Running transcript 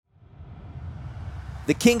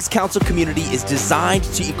The King's Council community is designed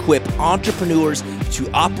to equip entrepreneurs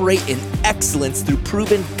to operate in excellence through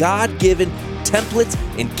proven God-given templates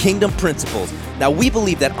and kingdom principles. Now, we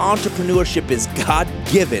believe that entrepreneurship is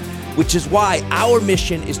God-given, which is why our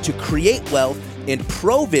mission is to create wealth and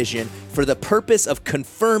provision for the purpose of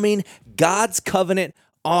confirming God's covenant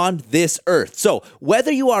on this earth. So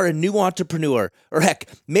whether you are a new entrepreneur or heck,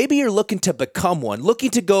 maybe you're looking to become one,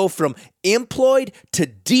 looking to go from employed to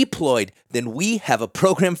deployed, then we have a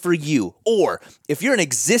program for you. Or if you're an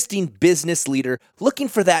existing business leader looking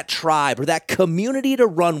for that tribe or that community to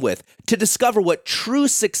run with, to discover what true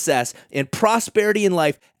success and prosperity in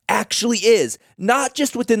life actually is, not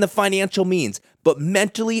just within the financial means, but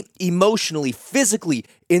mentally, emotionally, physically,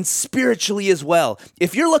 and spiritually as well.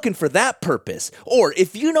 If you're looking for that purpose, or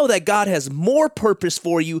if you know that God has more purpose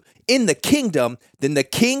for you in the kingdom, then the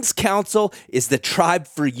King's Council is the tribe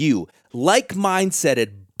for you.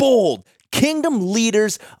 Like-minded, bold, kingdom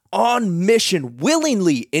leaders on mission,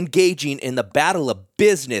 willingly engaging in the battle of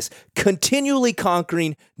business, continually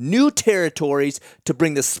conquering new territories to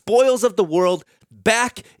bring the spoils of the world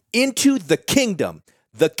back into the kingdom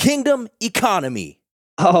economy.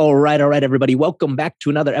 All right, everybody. Welcome back to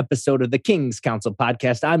another episode of the King's Council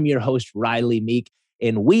podcast. I'm your host, Riley Meek,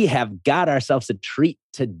 and we have got ourselves a treat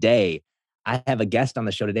today. I have a guest on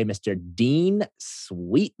the show today, Mr. Dean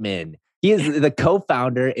Sweetman. He is the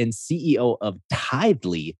co-founder and CEO of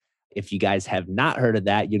Tithely. If you guys have not heard of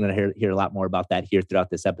that, you're going to hear a lot more about that here throughout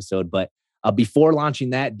this episode. But before launching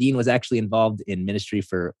that, Dean was actually involved in ministry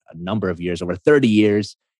for a number of years, over 30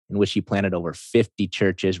 years, in which he planted over 50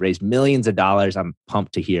 churches, raised millions of dollars. I'm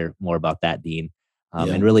pumped to hear more about that, Dean.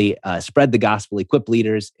 And really spread the gospel, equip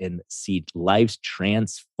leaders, and see lives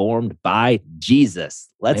transformed by Jesus.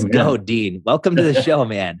 Let's go, Dean. Welcome to the show,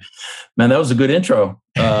 man. Man, that was a good intro.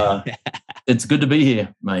 It's good to be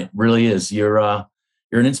here, mate. Really is. You're an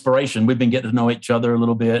inspiration. We've been getting to know each other a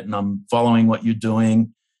little bit, and I'm following what you're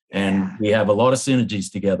doing. And we have a lot of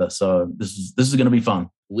synergies together. So this is going to be fun.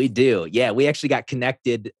 We do. Yeah, we actually got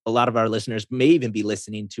connected. A lot of our listeners may even be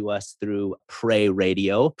listening to us through Pray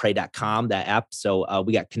Radio, pray.com, that app. So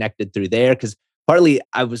we got connected through there because partly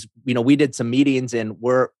we did some meetings and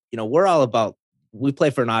we're all about, we play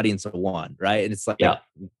for an audience of one, right? And it's like,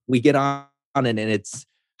 we get on and it's,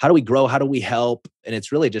 how do we grow? How do we help? And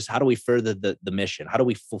it's really just, how do we further the mission? How do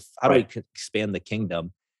we expand the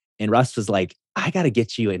kingdom? And Russ was like, I got to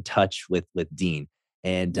get you in touch with Dean.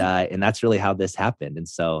 And that's really how this happened. And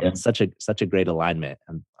so it's such a great alignment.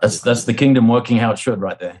 That's the kingdom working how it should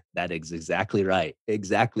right there. That is exactly right.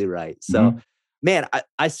 Exactly right. So, man,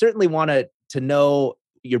 I certainly wanted to know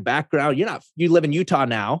your background. You live in Utah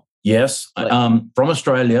now. Yes. From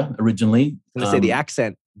Australia originally. I'm going to say the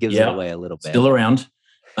accent gives it away a little bit. Still around.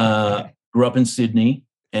 Grew up in Sydney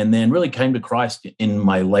and then really came to Christ in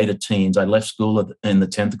my later teens. I left school in the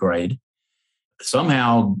 10th grade.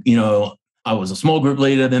 Somehow, I was a small group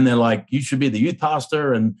leader. Then they're like, you should be the youth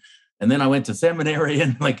pastor. And then I went to seminary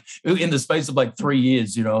and like in the space of like 3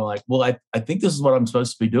 years, I think this is what I'm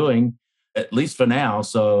supposed to be doing, at least for now.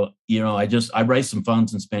 So, I raised some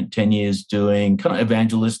funds and spent 10 years doing kind of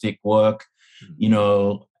evangelistic work,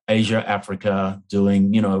 Asia, Africa,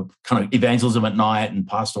 doing, kind of evangelism at night and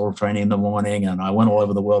pastoral training in the morning. And I went all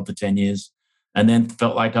over the world for 10 years and then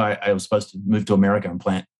felt like I was supposed to move to America and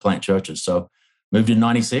plant churches. So moved in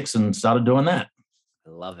 96 and started doing that. I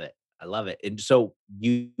love it. And so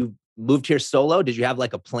you moved here solo. Did you have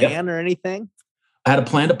like a plan or anything? I had a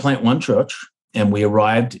plan to plant one church and we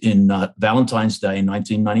arrived in Valentine's Day in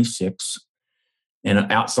 1996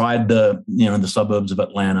 and outside the suburbs of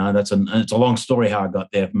Atlanta. It's a long story how I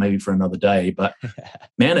got there, maybe for another day. But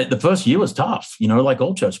man, the first year was tough, like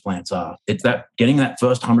all church plants are. It's that getting that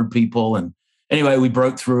first 100 people. And anyway, we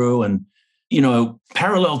broke through and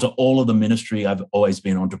parallel to all of the ministry, I've always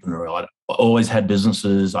been entrepreneurial. I've always had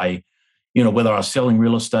businesses. Whether I was selling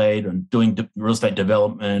real estate and doing real estate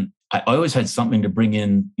development, I always had something to bring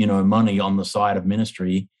in, money on the side of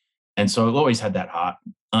ministry. And so I've always had that heart.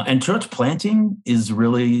 And church planting is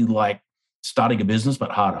really like starting a business,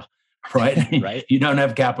 but harder, right? Right. You don't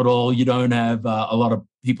have capital. You don't have a lot of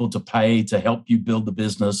people to pay to help you build the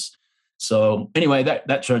business. So anyway,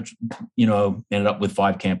 that church, ended up with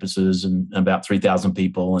 5 campuses and about 3,000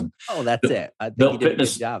 people. And that's it. I think you did a good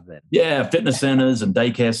job then. Yeah, fitness centers and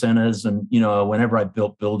daycare centers. And, whenever I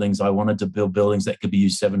built buildings, I wanted to build buildings that could be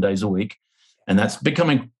used 7 days a week. And that's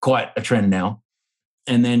becoming quite a trend now.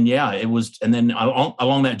 And then, it was, and then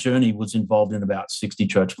along that journey was involved in about 60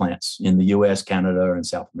 church plants in the US, Canada, and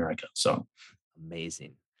South America. So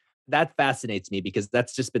amazing. That fascinates me because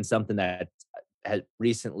that's just been something that has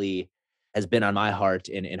recently has been on my heart.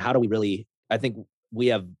 And how do we really, I think we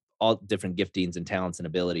have all different giftings and talents and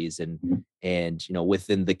abilities. And,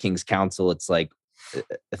 within the King's Council, it's like,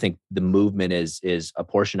 I think the movement is a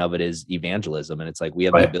portion of it is evangelism. And it's like, we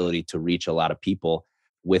have the ability to reach a lot of people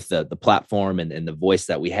with the platform and the voice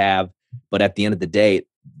that we have. But at the end of the day,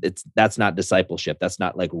 that's not discipleship. That's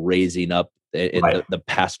not like raising up in the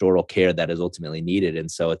pastoral care that is ultimately needed.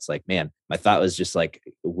 And so it's like, man, my thought was just like,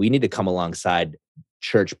 we need to come alongside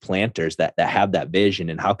church planters that have that vision.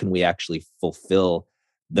 And how can we actually fulfill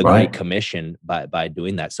the Great Commission by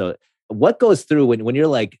doing that? So what goes through when you're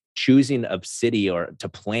like choosing a city or to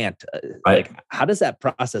plant, like how does that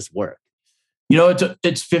process work?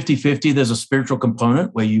 It's 50-50. There's a spiritual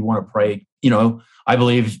component where you want to pray. I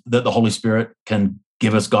believe that the Holy Spirit can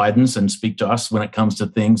give us guidance and speak to us when it comes to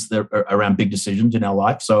things that are around big decisions in our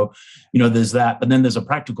life. So, there's that. But then there's a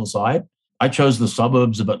practical side. I chose the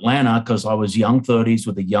suburbs of Atlanta because I was young 30s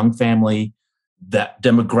with a young family. That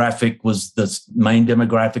demographic was the main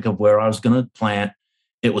demographic of where I was going to plant.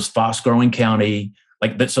 It was fast-growing county.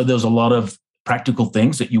 So there's a lot of practical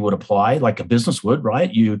things that you would apply like a business would,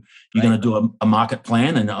 right? You're going to do a market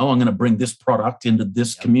plan and, I'm going to bring this product into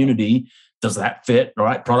this community. Does that fit,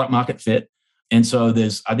 right? Product market fit. And so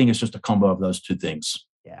I think it's just a combo of those two things.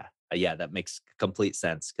 Yeah, that makes complete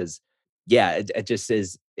sense. Because it just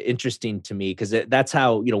is interesting to me because that's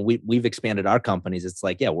how, we've expanded our companies. It's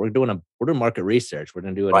like, we're doing market research. We're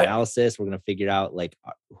going to do an analysis. We're going to figure out like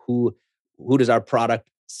who does our product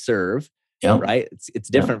serve? Right. It's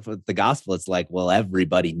different for the gospel. It's like, well,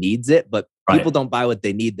 everybody needs it, but people don't buy what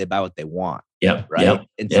they need. They buy what they want. Right.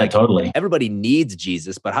 It's like, totally. Everybody needs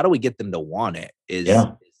Jesus, but how do we get them to want it is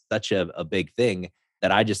such a big thing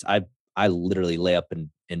that I literally lay up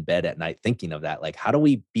in bed at night thinking of that. Like, how do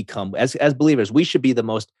we become as believers, we should be the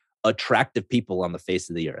most attractive people on the face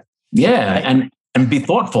of the earth. Yeah. And be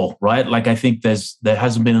thoughtful, right? Like, I think there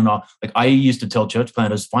hasn't been enough. Like, I used to tell church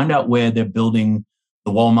planters, find out where they're building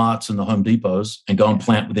the Walmarts and the Home Depots and go and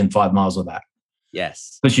plant within 5 miles of that.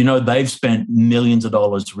 Yes. Because, they've spent millions of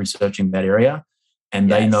dollars researching that area and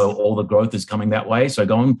they know all the growth is coming that way. So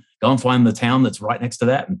go and find the town that's right next to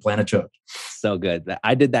that and plant a church. So good.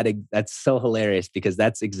 I did that. That's so hilarious because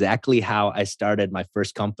that's exactly how I started my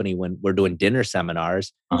first company when we're doing dinner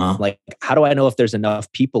seminars. Like, how do I know if there's enough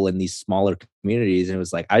people in these smaller communities? And it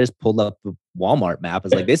was like, I just pulled up the Walmart map.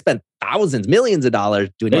 It's like, they spent thousands, millions of dollars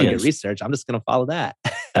doing market research. I'm just going to follow that.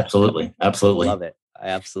 Absolutely. Absolutely. Love it. I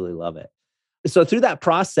absolutely love it. So through that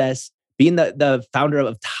process, being the founder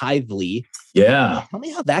of Tithely, tell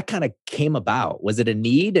me how that kind of came about. Was it a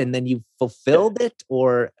need and then you fulfilled it,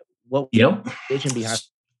 or what was the vision behind?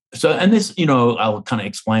 So, and this, I'll kind of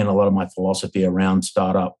explain a lot of my philosophy around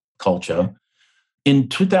startup culture. In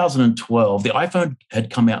 2012, the iPhone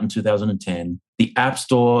had come out in 2010. The App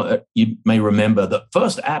Store, you may remember, the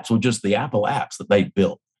first apps were just the Apple apps that they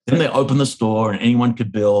built. Then they opened the store and anyone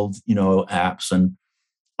could build, apps. And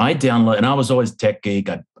I download, and I was always a tech geek.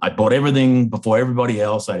 I bought everything before everybody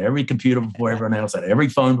else. I had every computer before everyone else. I had every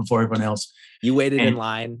phone before everyone else. You waited in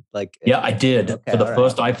line? I did. For the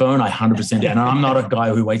first iPhone, I 100%. And I'm not a guy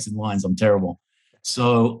who waits in lines. I'm terrible.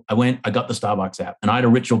 So I got the Starbucks app. And I had a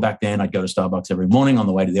ritual back then. I'd go to Starbucks every morning on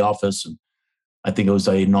the way to the office. And I think it was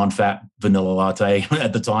a non-fat vanilla latte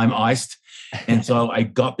at the time, iced. And so I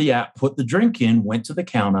got the app, put the drink in, went to the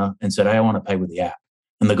counter and said, hey, I want to pay with the app.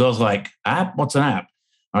 And the girl's like, app? What's an app?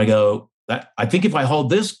 I go, I think if I hold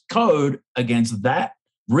this code against that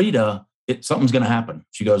reader, something's going to happen.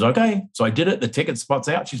 She goes, okay. So I did it. The ticket spot's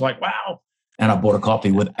out. She's like, wow. And I bought a copy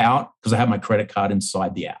because I had my credit card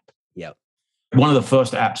inside the app. Yep. One of the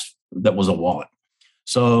first apps that was a wallet.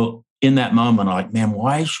 So in that moment, I'm like, man,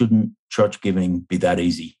 why shouldn't church giving be that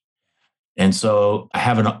easy? And so I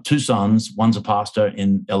have 2 sons. One's a pastor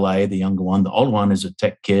in LA, the younger one. The older one is a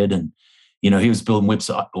tech kid. And he was building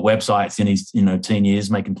websites in his, teen years,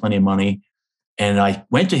 making plenty of money. And I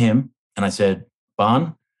went to him and I said,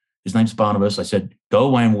 his name's Barnabas. I said, go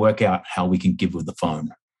away and work out how we can give with the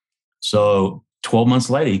phone. So 12 months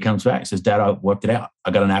later, he comes back and says, Dad, I worked it out.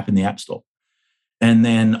 I got an app in the App Store. And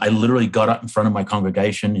then I literally got up in front of my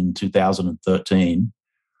congregation in 2013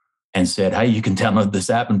 and said, hey, you can download this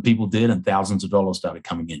app. And people did, and thousands of dollars started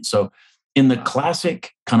coming in. So in the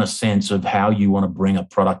classic kind of sense of how you want to bring a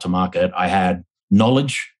product to market, I had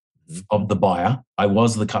knowledge of the buyer. I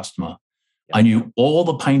was the customer. Yep. I knew all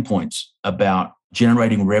the pain points about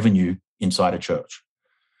generating revenue inside a church.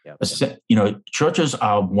 Yep. Churches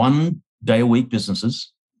are 1 day a week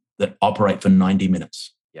businesses that operate for 90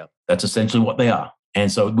 minutes. Yep. That's essentially what they are. And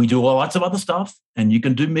so we do all lots of other stuff, and you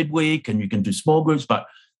can do midweek and you can do small groups, but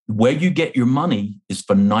where you get your money is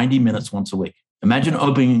for 90 minutes once a week. Imagine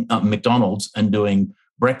opening up McDonald's and doing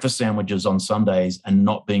breakfast sandwiches on Sundays and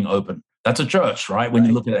not being open. That's a church, right? When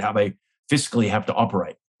you look at how they fiscally have to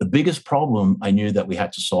operate. The biggest problem I knew that we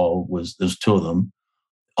had to solve was, there's two of them.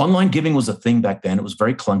 Online giving was a thing back then. It was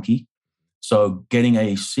very clunky. So getting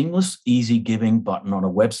a seamless, easy giving button on a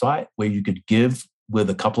website where you could give with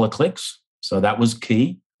a couple of clicks. So that was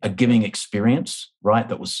key. A giving experience, right?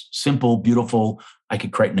 That was simple, beautiful. I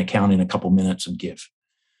could create an account in a couple minutes and give.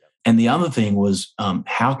 And the other thing was,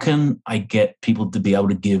 how can I get people to be able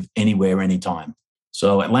to give anywhere, anytime?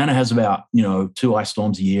 So Atlanta has about, 2 ice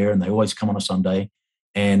storms a year, and they always come on a Sunday.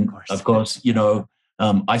 And of course,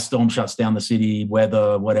 ice storm shuts down the city,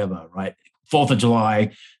 weather, whatever, right? 4th of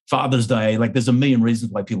July, Father's Day, like there's a million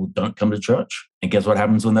reasons why people don't come to church. And guess what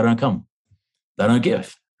happens when they don't come? They don't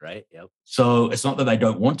give. Right. Yep. So it's not that they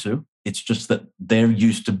don't want to. It's just that they're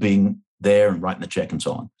used to being there and writing the check and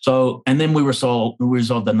so on. So, and then we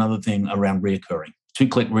resolved another thing around reoccurring.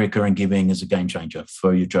 2-click reoccurring giving is a game changer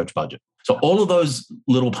for your church budget. So all of those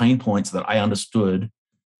little pain points that I understood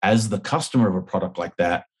as the customer of a product like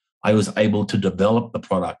that, I was able to develop the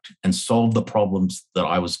product and solve the problems that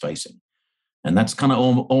I was facing. And that's kind of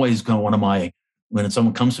always one of my, when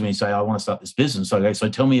someone comes to me and say, I want to start this business. Okay, so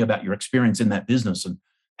tell me about your experience in that business and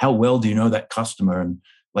how well do you know that customer? And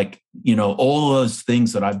all those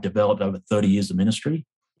things that I've developed over 30 years of ministry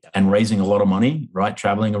and raising a lot of money, right?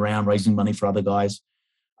 Traveling around, raising money for other guys.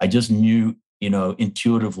 I just knew,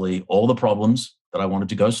 intuitively all the problems that I wanted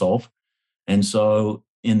to go solve. And so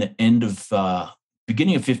in the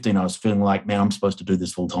beginning of 15, I was feeling like, man, I'm supposed to do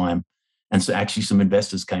this full time. And so actually some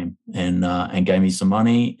investors came and gave me some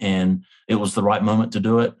money, and it was the right moment to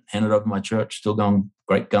do it. Handed over my church, still going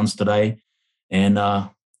great guns today. And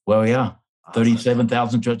we are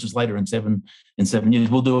 37,000 churches later in seven years.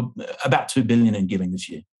 We'll do about 2 billion in giving this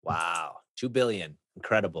year. Wow. 2 billion.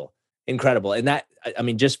 Incredible. And that,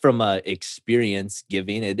 just from a experience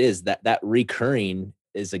giving, it is that recurring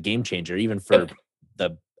is a game changer, even for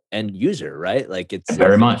the end user, right? Like it's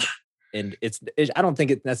very much. And I don't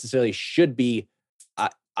think it necessarily should be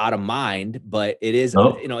out of mind, but it is,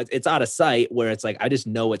 it's out of sight where it's like, I just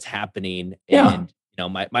know what's happening. And,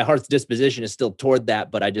 my heart's disposition is still toward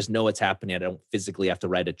that, but I just know what's happening. I don't physically have to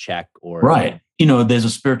write a check or. Right. There's a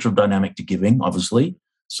spiritual dynamic to giving, obviously.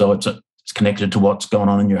 So it's connected to what's going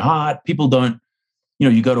on in your heart. People don't,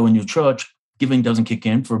 you go to a new church, giving doesn't kick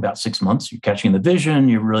in for about 6 months. You're catching the vision.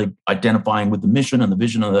 You're really identifying with the mission and the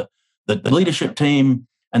vision of the leadership team.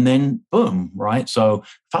 And then boom, right? So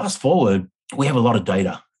fast forward, we have a lot of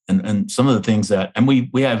data and some of the things that, and we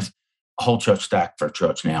have a whole church stack for a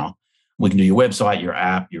church now. We can do your website, your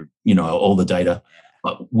app, all the data.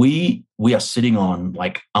 But we are sitting on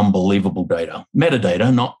like unbelievable data,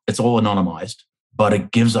 metadata, it's all anonymized, but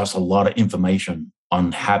it gives us a lot of information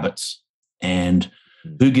on habits and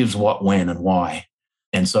who gives what, when, and why.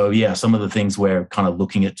 And so, some of the things we're kind of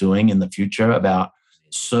looking at doing in the future about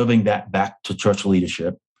serving that back to church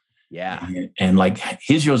leadership. Yeah. And like,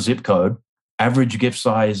 here's your zip code. Average gift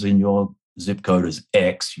size in your zip code is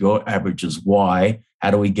X. Your average is Y. How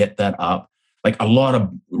do we get that up? Like a lot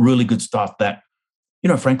of really good stuff that,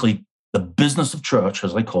 frankly, the business of church,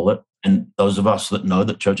 as I call it, and those of us that know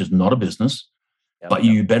that church is not a business, but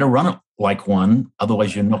you better run it like one.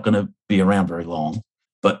 Otherwise, you're not going to be around very long.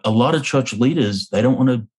 But a lot of church leaders, they don't want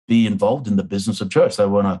to be involved in the business of church. They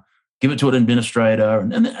want to give it to an administrator.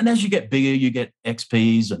 And as you get bigger, you get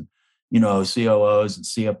XPs and, COOs and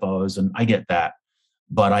CFOs. And I get that.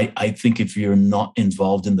 But I think if you're not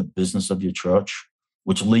involved in the business of your church,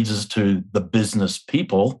 which leads us to the business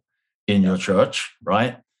people in your church,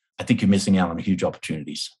 right? I think you're missing out on huge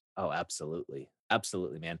opportunities. Oh, absolutely.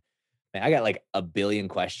 Absolutely, man. I got like a billion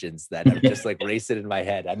questions that are just like racing in my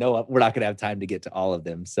head. I know we're not going to have time to get to all of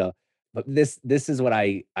them. So, but this is what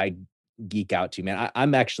I geek out to, man.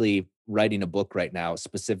 I'm actually writing a book right now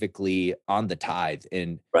specifically on the tithe.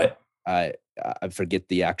 And I forget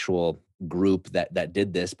the actual group that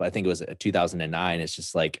did this, but I think it was 2009. It's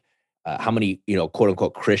just like how many, quote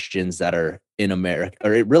unquote Christians that are in America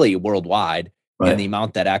or really worldwide, and the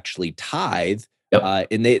amount that actually tithe.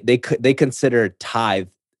 And they consider tithe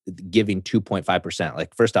giving 2.5%.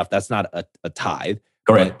 Like, first off, that's not a tithe.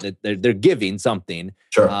 Correct. They're giving something.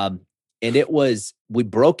 Sure. And we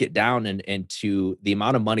broke it down into the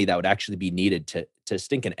amount of money that would actually be needed to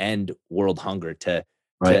stink and end world hunger, to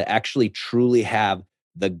actually truly have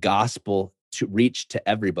the gospel to reach to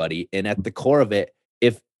everybody. And at the core of it,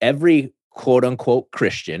 if every quote unquote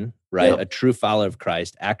Christian, a true follower of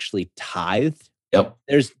Christ, actually tithed,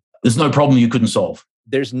 there's no problem you couldn't solve.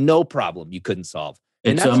 There's no problem you couldn't solve.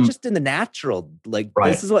 And that's just in the natural. Like,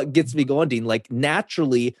 this is what gets me going, Dean. Like,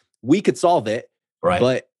 naturally, we could solve it,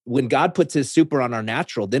 but when God puts his super on our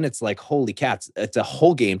natural, then it's like, holy cats, it's a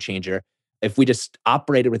whole game changer. If we just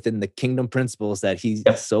operated within the kingdom principles that he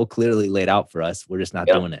so clearly laid out for us, we're just not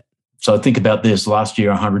doing it. So think about this. Last year,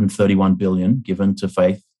 131 billion given to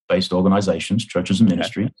faith-based organizations, churches and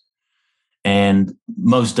ministries. And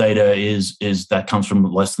most data is that comes from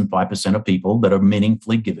less than 5% of people that are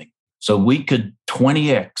meaningfully giving. So we could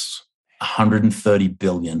 20x 130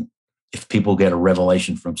 billion if people get a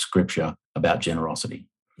revelation from scripture about generosity.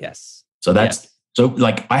 Yes. So so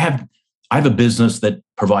like I have a business that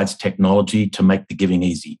provides technology to make the giving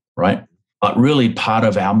easy, right? But really part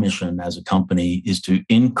of our mission as a company is to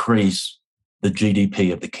increase the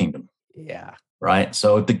GDP of the kingdom. Yeah. Right.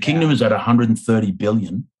 So if the kingdom is at 130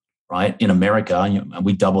 billion, right, in America, and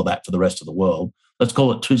we double that for the rest of the world, let's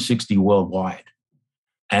call it 260 worldwide.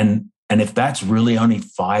 And if that's really only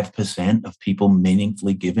 5% of people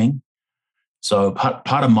meaningfully giving, so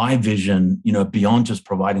part of my vision, beyond just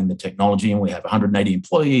providing the technology, and we have 180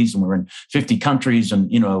 employees and we're in 50 countries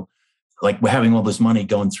and, like we're having all this money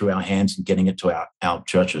going through our hands and getting it to our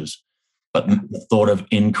churches. But the thought of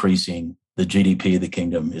increasing the GDP of the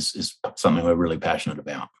kingdom is something we're really passionate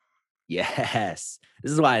about. Yes.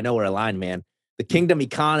 This is why I know we're aligned, man. The kingdom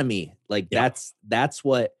economy, like that's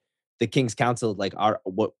what the King's Council, like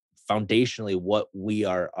foundationally what we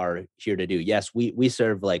are here to do. Yes, we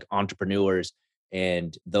serve like entrepreneurs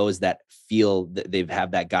and those that feel that they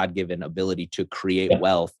have that God-given ability to create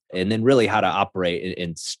wealth, and then really how to operate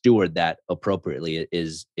and steward that appropriately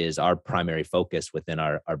is our primary focus within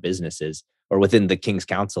our businesses or within the King's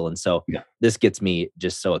Council. And so this gets me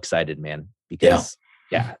just so excited, man, because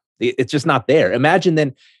it's just not there. Imagine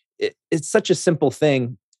then it's such a simple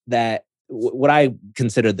thing that what I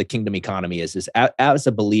consider the kingdom economy is as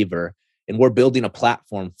a believer, and we're building a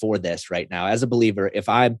platform for this right now. As a believer, if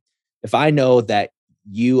I know that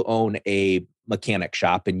you own a mechanic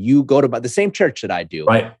shop and you go to the same church that I do,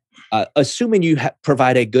 right? Assuming you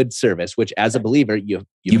provide a good service, which as a believer you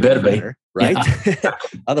better be, right? Yeah.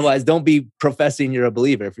 Otherwise, don't be professing you're a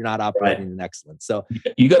believer if you're not operating in excellence. So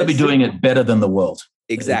you got to be doing it better than the world.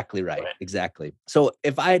 Exactly right. Exactly. So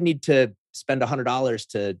if I need to spend $100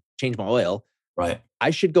 to change my oil, right,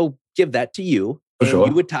 I should go give that to you. For sure.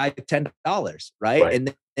 You would tithe $10, right?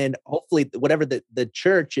 And hopefully whatever the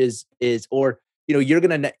church is, or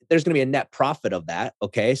there's gonna be a net profit of that.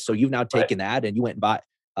 Okay, so you've now taken that and you went and bought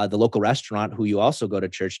the local restaurant who you also go to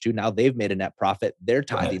church to. Now they've made a net profit. They're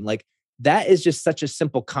tithing. Like that is just such a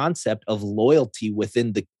simple concept of loyalty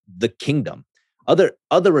within the kingdom. Other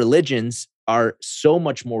religions are so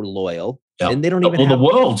much more loyal, and they don't even have the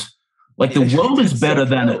world. Like the world is better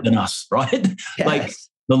than us, right? Yes. Like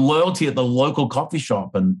the loyalty at the local coffee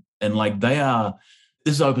shop and like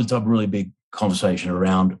this opens up a really big conversation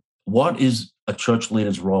around what is a church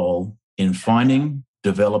leader's role in finding,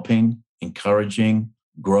 developing, encouraging,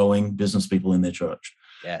 growing business people in their church.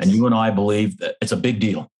 Yes. And you and I believe that it's a big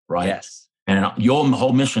deal, right? Yes. And your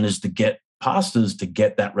whole mission is to get pastors to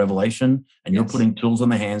get that revelation, and you're putting tools in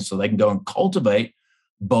their hands so they can go and cultivate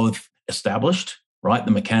both established, right,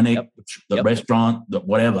 the mechanic, the restaurant, the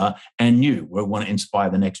whatever, and new. We want to inspire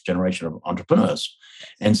the next generation of entrepreneurs.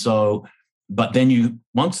 And so, but then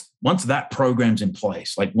once that program's in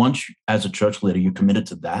place, like once as a church leader you're committed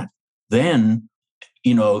to that, then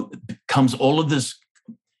comes all of this.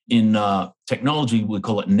 In technology we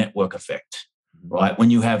call it network effect, right? When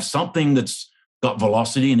you have something that's got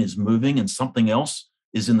velocity and is moving and something else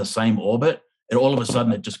is in the same orbit, and all of a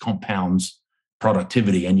sudden it just compounds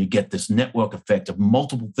productivity, and you get this network effect of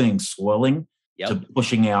multiple things swirling to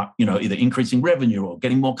pushing out, either increasing revenue or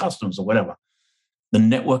getting more customers or whatever. The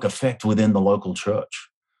network effect within the local church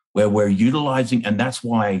where we're utilizing, and that's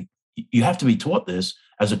why you have to be taught this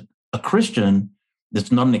as a Christian.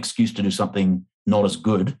 That's not an excuse to do something not as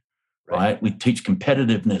good, right? We teach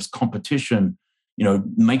competitiveness, competition,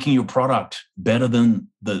 making your product better than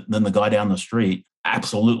the guy down the street.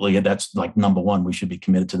 Absolutely. That's like number one. We should be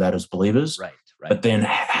committed to that as believers. Right. But then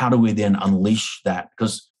how do we then unleash that?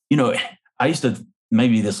 Because, I used to,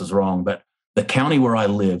 maybe this is wrong, but the county where I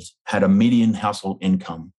lived had a median household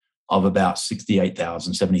income of about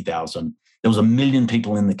 68,000, 70,000. There was 1 million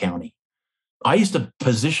people in the county. I used to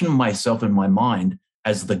position myself in my mind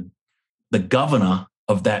as the governor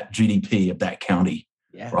of that GDP of that county,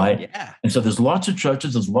 right? Yeah. And so there's lots of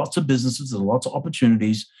churches, there's lots of businesses, there's lots of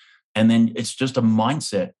opportunities. And then it's just a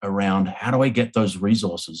mindset around how do I get those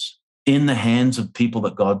resources in the hands of people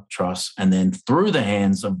that God trusts, and then through the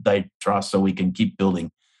hands of they trust, so we can keep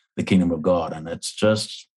building the kingdom of God. And it's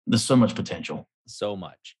just, there's so much potential. So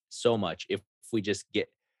much. If we just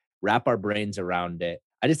wrap our brains around it.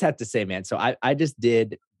 I just have to say, man, so I just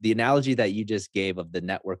did the analogy that you just gave of the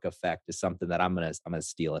network effect is something that I'm gonna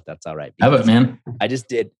steal if that's all right. Have it, man. I just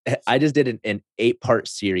did an 8-part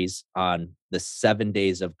series on the 7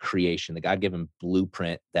 days of creation, the God-given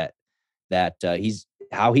blueprint that he's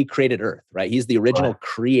how he created Earth, right? He's the original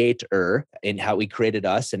creator and how he created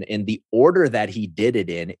us. And in the order that he did it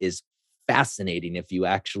in is fascinating if you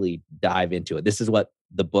actually dive into it. This is what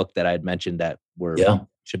the book that I had mentioned that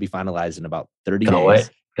should be finalized in about 30 days.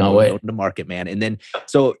 Can't wait. Go to market, man. And then,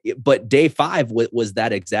 but day 5 was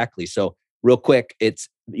that exactly. So real quick, it's,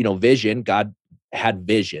 vision. God had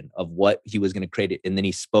vision of what he was going to create it. And then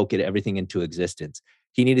he spoke everything into existence.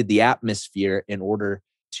 He needed the atmosphere in order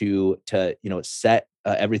to set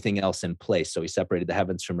everything else in place. So he separated the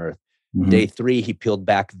heavens from earth. Mm-hmm. Day 3, he peeled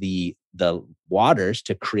back the waters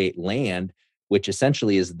to create land, which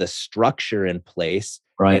essentially is the structure in place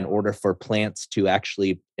in order for plants to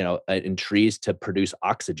actually, and trees to produce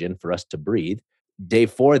oxygen for us to breathe. Day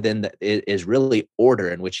 4 then is really order,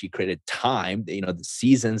 in which he created time, the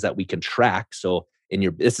seasons that we can track. So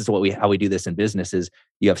this is how we do this in business is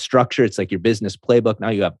you have structure. It's like your business playbook. Now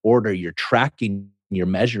you have order, you're tracking, you're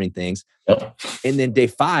measuring things. Yep. And then day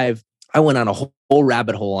 5, I went on a whole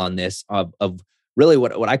rabbit hole on this of really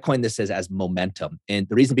what I coined this as momentum. And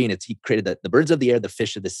the reason being, he created the birds of the air, the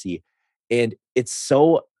fish of the sea. And it's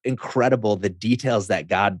so incredible, the details that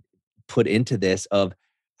God put into this of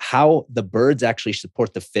how the birds actually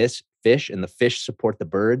support the fish and the fish support the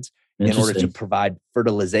birds in order to provide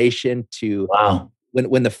fertilization to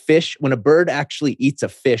when a bird actually eats a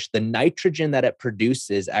fish, the nitrogen that it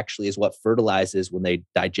produces actually is what fertilizes when they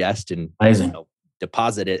digest and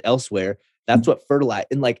deposit it elsewhere. That's what fertilize.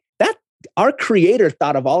 And like that, our creator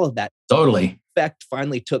thought of all of that. Totally. Effect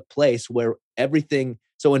finally took place where everything.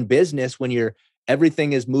 So in business, when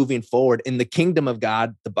everything is moving forward in the kingdom of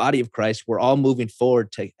God, the body of Christ, we're all moving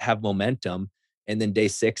forward to have momentum. And then day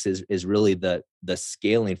 6 is really the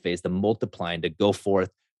scaling phase, the multiplying, to go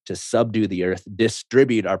forth, to subdue the earth,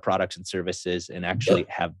 distribute our products and services, and actually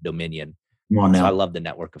have dominion. So I love the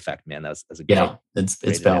network effect, man. That's a great,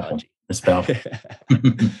 it's powerful. Analogy. It's powerful.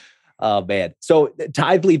 Oh man. So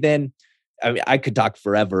Tithely, then, I mean, I could talk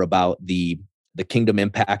forever about the kingdom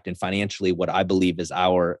impact and financially what I believe is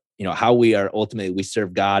our, how we are ultimately, we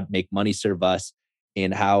serve God, make money serve us,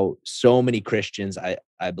 and how so many Christians,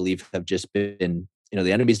 I believe, have just been,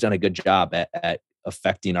 the enemy's done a good job at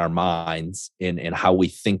affecting our minds and how we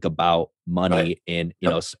think about money. And,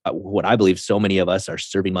 what I believe, so many of us are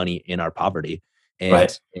serving money in our poverty.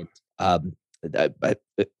 And,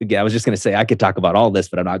 again, I was just going to say, I could talk about all this,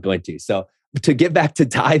 but I'm not going to. So to get back to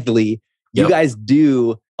Tithely, you guys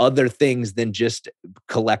do other things than just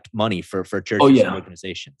collect money for churches and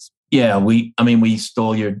organizations. Yeah, we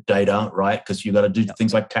store your data, right? Because you got to do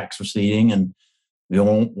things like tax receipting, and we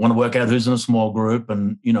all want to work out who's in a small group,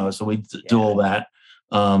 and so we do all that.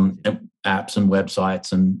 Apps and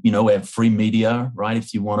websites, and we have free media, right?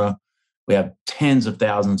 If you want to, we have tens of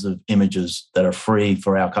thousands of images that are free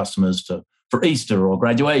for our customers for Easter or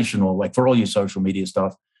graduation or like for all your social media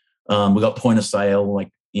stuff. We got point of sale, like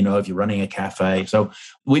if you're running a cafe. So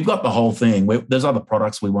we've got the whole thing. There's other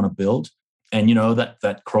products we want to build. And,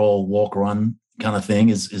 that crawl, walk, run kind of thing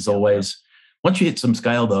is always, once you hit some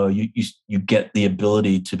scale, though, you get the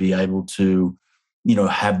ability to be able to,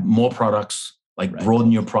 have more products, like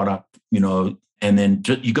broaden your product, and then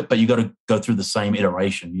you got to go through the same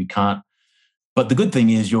iteration. You can't. But the good thing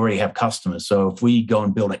is you already have customers. So if we go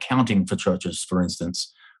and build accounting for churches, for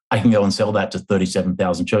instance, I can go and sell that to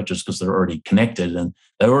 37,000 churches because they're already connected and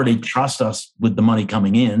they already trust us with the money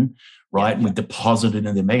coming in, right? And we deposit it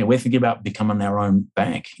in their bank. We're thinking about becoming our own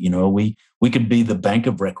bank. We could be the bank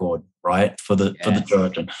of record, right, for the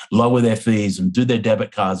church, and lower their fees and do their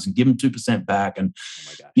debit cards and give them 2% back. And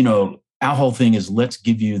our whole thing is, let's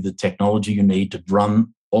give you the technology you need to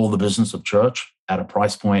run all the business of church at a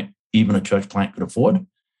price point even a church plant could afford.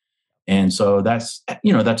 And so that's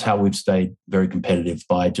how we've stayed very competitive,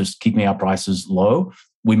 by just keeping our prices low.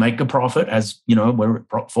 We make a profit, as we're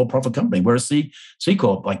a for-profit company. We're a C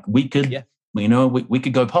Corp. Like we could, we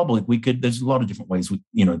could go public. There's a lot of different ways,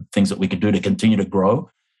 things that we could do to continue to grow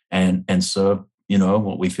and serve,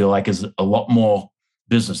 what we feel like is a lot more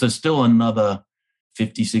business. There's still another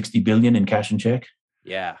 50, 60 billion in cash and check.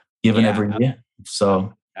 Yeah. Given every year.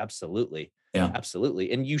 So absolutely. Yeah,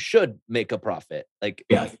 absolutely. And you should make a profit. Like,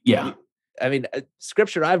 I mean,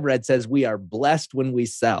 scripture I've read says we are blessed when we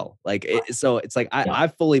sell. Like, so it's like, I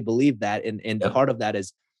fully believe that. And part of that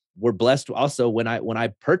is we're blessed also when I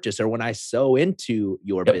purchase or when I sow into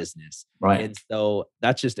your business. Right. And so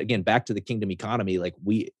that's just, again, back to the kingdom economy. Like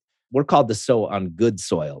we're called to sow on good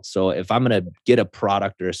soil. So if I'm going to get a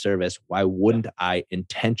product or a service, why wouldn't I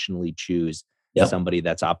intentionally choose somebody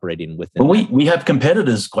that's operating within? Well, we have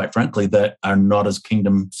competitors, quite frankly, that are not as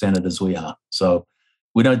kingdom centered as we are. So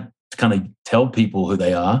we don't kind of tell people who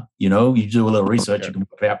they are. You do a little research, you can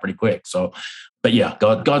work it out pretty quick. So, but yeah,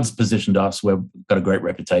 God's positioned us. We've got a great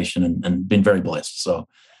reputation and been very blessed. So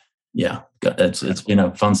yeah, it's been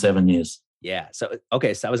a fun 7 years. Yeah. So,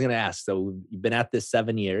 okay. So I was going to ask, so you've been at this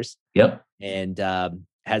 7 years. Yep. And are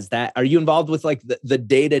you involved with like the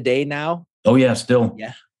day-to-day now? Oh yeah, still.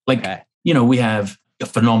 Yeah. We have a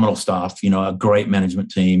phenomenal staff, a great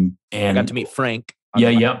management team. And I got to meet Frank.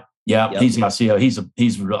 Yeah. He's our CEO.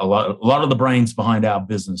 He's a lot of the brains behind our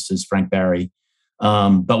business is Frank Barry.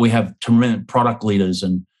 But we have tremendous product leaders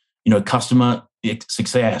and, customer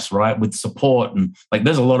success, right? With support and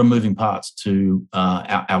there's a lot of moving parts to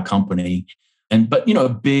our company. But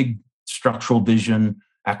big structural vision,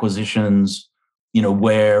 acquisitions,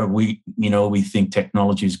 where we think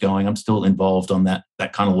technology is going. I'm still involved on that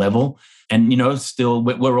kind of level. And, still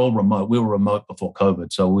we're all remote. We were remote before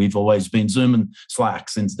COVID. So we've always been Zoom and Slack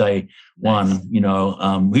since day one.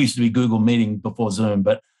 We used to be Google Meeting before Zoom,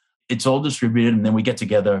 but it's all distributed. And then we get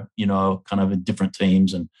together, kind of in different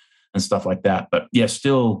teams and stuff like that. But yeah,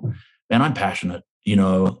 still, man, I'm passionate. I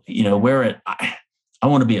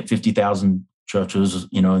want to be at 50,000 churches,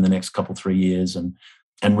 in the next couple, 3 years and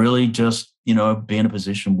really just, be in a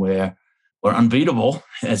position where we're unbeatable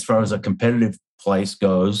as far as a competitive place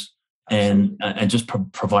goes and just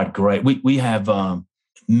provide great. We have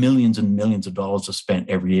millions and millions of dollars are spent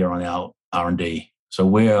every year on our R&D. So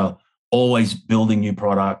we're always building new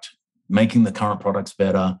product, making the current products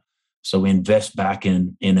better. So we invest back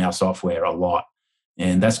in our software a lot.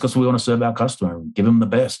 And that's because we want to serve our customer, give them the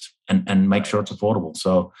best and make sure it's affordable.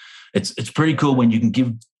 So it's pretty cool when you can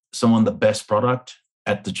give someone the best product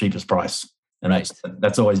at the cheapest price. And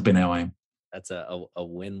that's always been our aim. That's a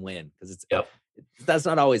win-win because that's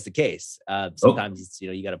not always the case. Sometimes it's,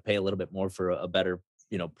 you got to pay a little bit more for a better,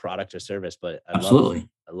 product or service, but I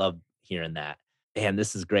love hearing that. Man,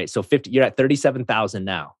 this is great. So you're at 37,000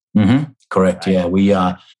 now. Mm-hmm. Correct. Right. Yeah. We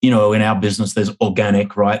in our business, there's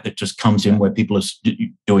organic, right? That just comes in where people are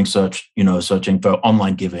doing searching for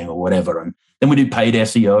online giving or whatever. And then we do paid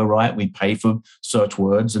SEO, right? We pay for search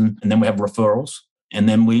words and then we have referrals. And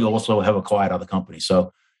then we also have acquired other companies.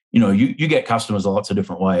 So, you get customers lots of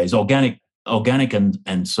different ways. Organic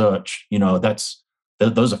and search,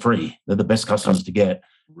 those are free. They're the best customers to get.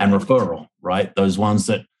 Right. And referral, right? Those ones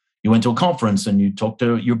that you went to a conference and you talked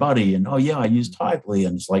to your buddy and, oh yeah, I use Tithely.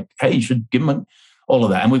 And it's like, hey, you should give them all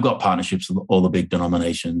of that. And we've got partnerships with all the big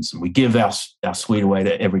denominations. And we give our suite away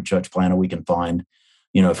to every church planner we can find,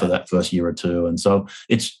 for that first year or two. And so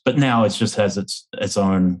but now it just has its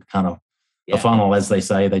own kind of a funnel, as they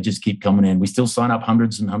say. They just keep coming in. We still sign up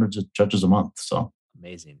hundreds and hundreds of churches a month. So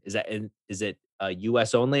amazing. Is it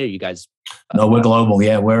US only? Or you guys? No, we're global.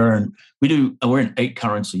 Yeah, we're in 8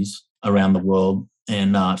 currencies around the world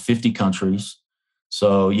in 50 countries.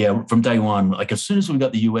 So yeah, from day one, as soon as we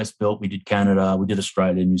got the US built, we did Canada, we did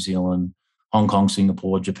Australia, New Zealand, Hong Kong,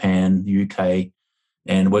 Singapore, Japan, the UK,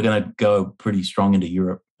 and we're going to go pretty strong into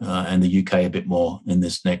Europe and the UK a bit more in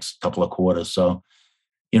this next couple of quarters. So,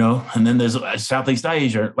 and then there's Southeast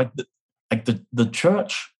Asia, the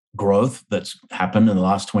church growth that's happened in the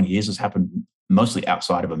last 20 years has happened mostly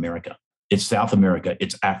outside of America. It's South America,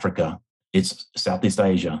 it's Africa, it's Southeast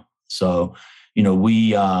Asia. So,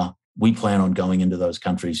 we plan on going into those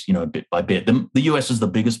countries, bit by bit. The US is the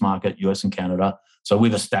biggest market, US and Canada. So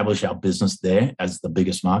we've established our business there as the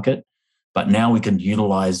biggest market. But now we can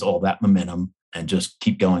utilize all that momentum and just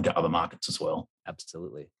keep going to other markets as well.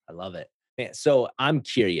 Absolutely. I love it. Man, so I'm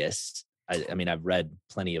curious. I mean, I've read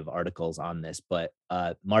plenty of articles on this, but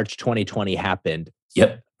March 2020 happened.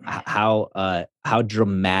 Yep. How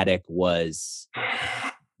dramatic was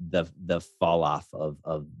the fall off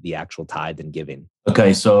of the actual tithe and giving?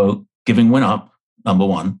 Okay, so giving went up, number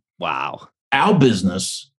one. Wow. Our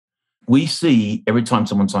business, we see every time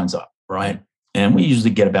someone signs up, right? And we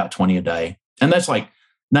usually get about 20 a day. And that's like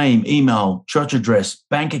name, email, church address,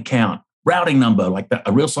 bank account, routing number, like that,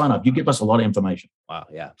 a real sign up. You give us a lot of information. Wow,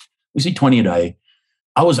 yeah. We see 20 a day.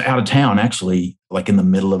 I was out of town actually, in the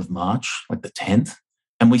middle of March, the 10th.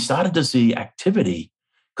 And we started to see activity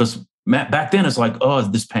because back then it's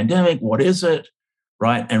this pandemic, what is it?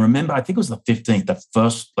 Right. And remember, I think it was the 15th, the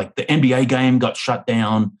first, the NBA game got shut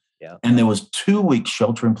down. Yeah. And there was 2 weeks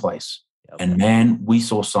shelter in place. Yep. And man, we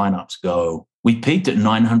saw signups go. We peaked at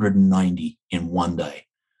 990 in one day.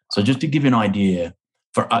 So just to give you an idea,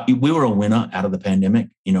 we were a winner out of the pandemic,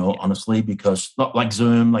 honestly, because not like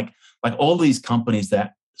Zoom, like all these companies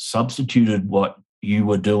that substituted what you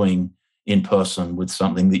were doing in person with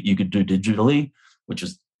something that you could do digitally, which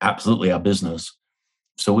is absolutely our business.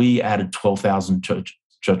 So we added 12,000 church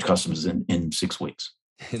customers in 6 weeks.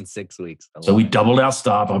 In 6 weeks. So we doubled our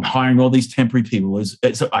staff. I'm hiring all these temporary people.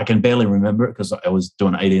 I can barely remember it because I was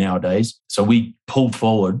doing 18-hour days. So we pulled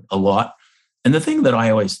forward a lot. And the thing that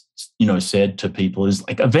I always, said to people is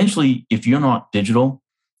like, eventually, if you're not digital,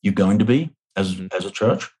 you're going to be as a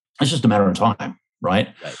church. It's just a matter of time,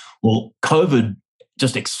 right? Well, COVID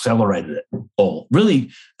just accelerated it all.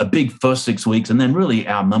 Really a big first 6 weeks. And then really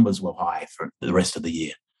our numbers were high for the rest of the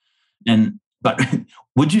year. But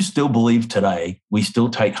would you still believe today we still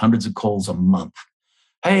take hundreds of calls a month?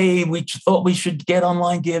 Hey, we thought we should get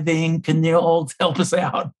online giving. Can you all help us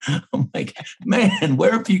out? I'm like, man,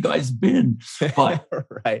 where have you guys been? But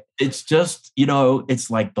right. It's just,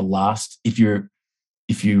 it's like the last, if you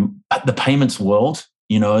the payments world,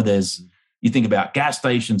 there's, you think about gas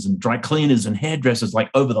stations and dry cleaners and hairdressers,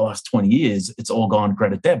 like over the last 20 years, it's all gone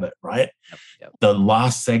credit debit, right? Yep. The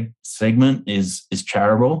last segment is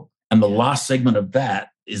charitable. And the last segment of that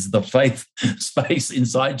is the faith space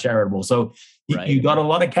inside charitable. So you got a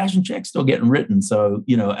lot of cash and checks still getting written. So,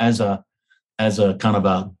 as a kind of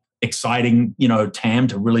a exciting, TAM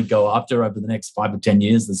to really go after over the next 5 or 10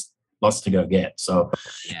 years, there's lots to go get. So,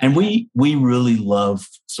 and we really love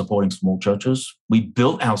supporting small churches. We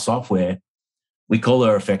built our software. We call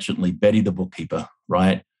her affectionately Betty the bookkeeper,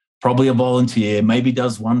 right? Probably a volunteer, maybe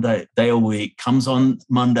does one day a week, comes on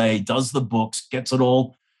Monday, does the books, gets it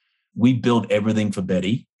all. We build everything for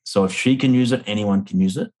Betty. So if she can use it, anyone can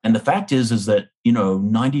use it. And the fact is that,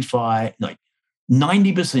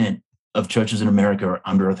 90% of churches in America are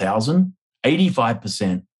under 1,000.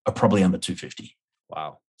 85% are probably under 250.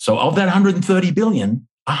 Wow. So of that 130 billion,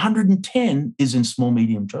 110 is in small,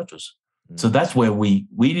 medium churches. So that's where we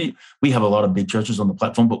have a lot of big churches on the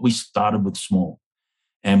platform, but we started with small.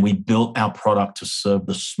 And we built our product to serve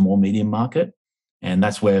the small, medium market. And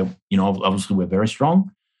that's where, obviously we're very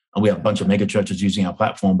strong. And we have a bunch of mega churches using our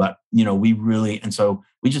platform, but, so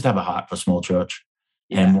we just have a heart for small church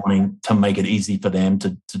and wanting to make it easy for them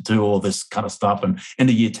to do all this kind of stuff. And end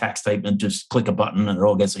of year tax statement, just click a button and it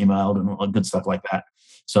all gets emailed and all good stuff like that.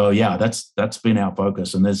 So that's been our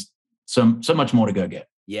focus. And there's so much more to go get.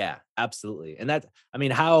 Yeah, absolutely. And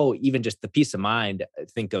how even just the peace of mind, I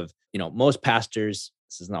think of, most pastors,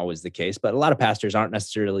 this isn't always the case, but a lot of pastors aren't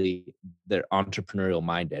necessarily, they're entrepreneurial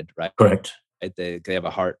minded, right? Correct. They have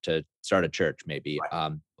a heart to start a church maybe.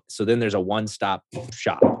 Right. So then there's a one-stop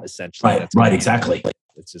shop essentially. Right. Exactly.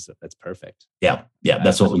 That's perfect. Yeah.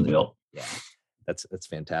 That's what we built. Yeah. That's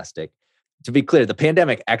fantastic. To be clear, the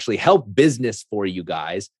pandemic actually helped business for you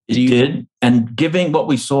guys. It did. And giving, what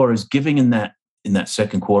we saw is giving in that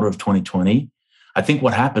second quarter of 2020, I think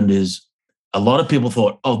what happened is a lot of people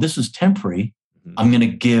thought, oh, this is temporary. Mm-hmm. I'm going to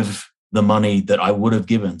give the money that I would have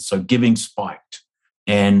given. So giving spiked.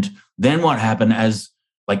 And then what happened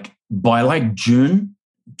by June,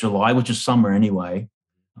 July, which is summer anyway,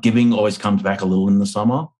 giving always comes back a little in the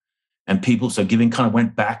summer. And so giving kind of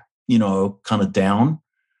went back, kind of down.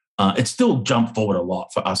 It still jumped forward a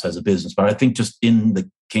lot for us as a business. But I think just in the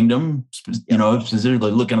kingdom,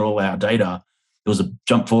 specifically looking at all our data, there was a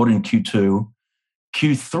jump forward in Q2.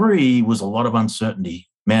 Q3 was a lot of uncertainty.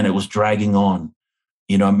 Man, it was dragging on.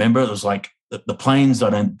 Remember, it was like the planes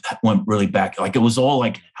went really back. Like it was all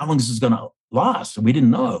like, how long is this going to last? And we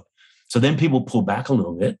didn't know. So then people pulled back a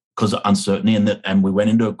little bit because of uncertainty, and we went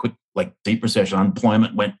into a quick, deep recession.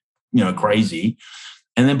 Unemployment went, crazy.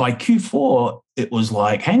 And then by Q4, it was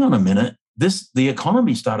like, hang on a minute, the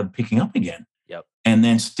economy started picking up again. Yep. And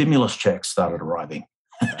then stimulus checks started arriving.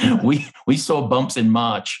 We saw bumps in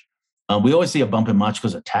March. We always see a bump in March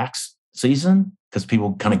because of tax season, because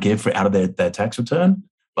people kind of give out of their tax return.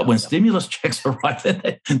 But when stimulus checks arrived,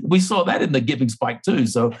 we saw that in the giving spike too.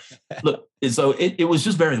 So look, it was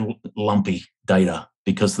just very lumpy data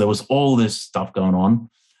because there was all this stuff going on.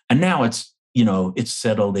 And now it's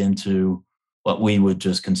settled into what we would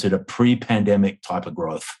just consider pre-pandemic type of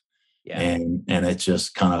growth. Yeah. And it's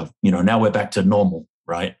just kind of, now we're back to normal,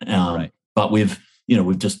 right? Right. But we've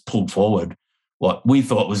just pulled forward what we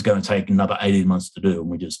thought was going to take another 18 months to do, and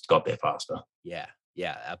we just got there faster. Yeah,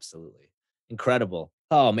 absolutely. Incredible.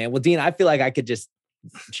 Oh, man. Well, Dean, I feel like I could just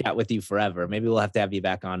chat with you forever. Maybe we'll have to have you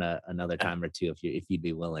back on another time or two if you'd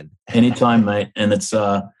be willing. Anytime, mate. And it's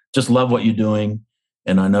just love what you're doing.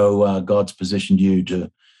 And I know God's positioned you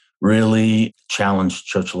to really challenge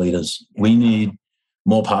church leaders. We need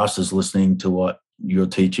more pastors listening to what you're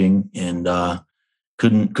teaching, and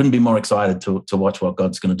couldn't be more excited to watch what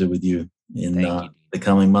God's going to do with you in the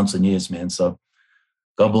coming months and years, man. So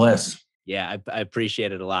God bless. Yeah, I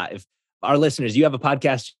appreciate it a lot. If our listeners, you have a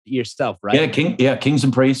podcast yourself, right? Kings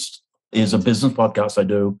and Priests is a business podcast I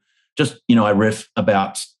do. Just, I riff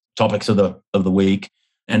about topics of the week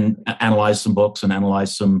and analyze some books and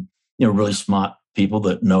analyze some, really smart people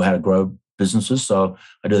that know how to grow businesses. So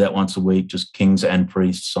I do that once a week, just Kings and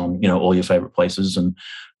Priests on, all your favorite places. And,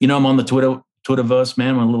 I'm on the Twitterverse,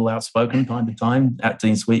 man. I'm a little outspoken time to time,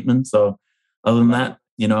 @Dean Sweetman. So other than that,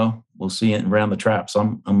 we'll see it around the traps.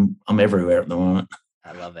 I'm everywhere at the moment.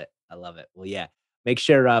 I love it. Well, yeah. Make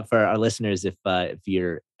sure for our listeners, if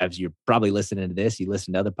you're probably listening to this, you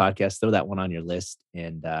listen to other podcasts, throw that one on your list.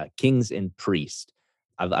 And Kings and Priest,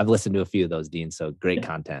 I've listened to a few of those, Dean. So great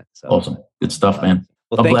content. So awesome, good stuff, man.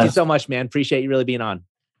 Well, thank you so much, man. Appreciate you really being on.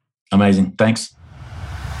 Amazing. Thanks.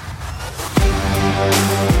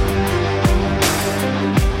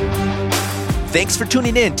 Thanks for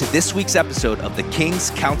tuning in to this week's episode of the King's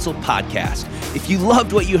Council Podcast. If you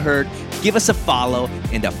loved what you heard, give us a follow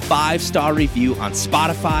and a 5-star review on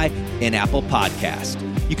Spotify and Apple Podcast.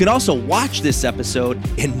 You can also watch this episode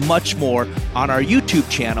and much more on our YouTube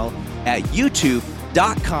channel at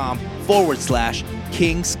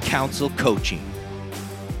youtube.com/King's Council Coaching.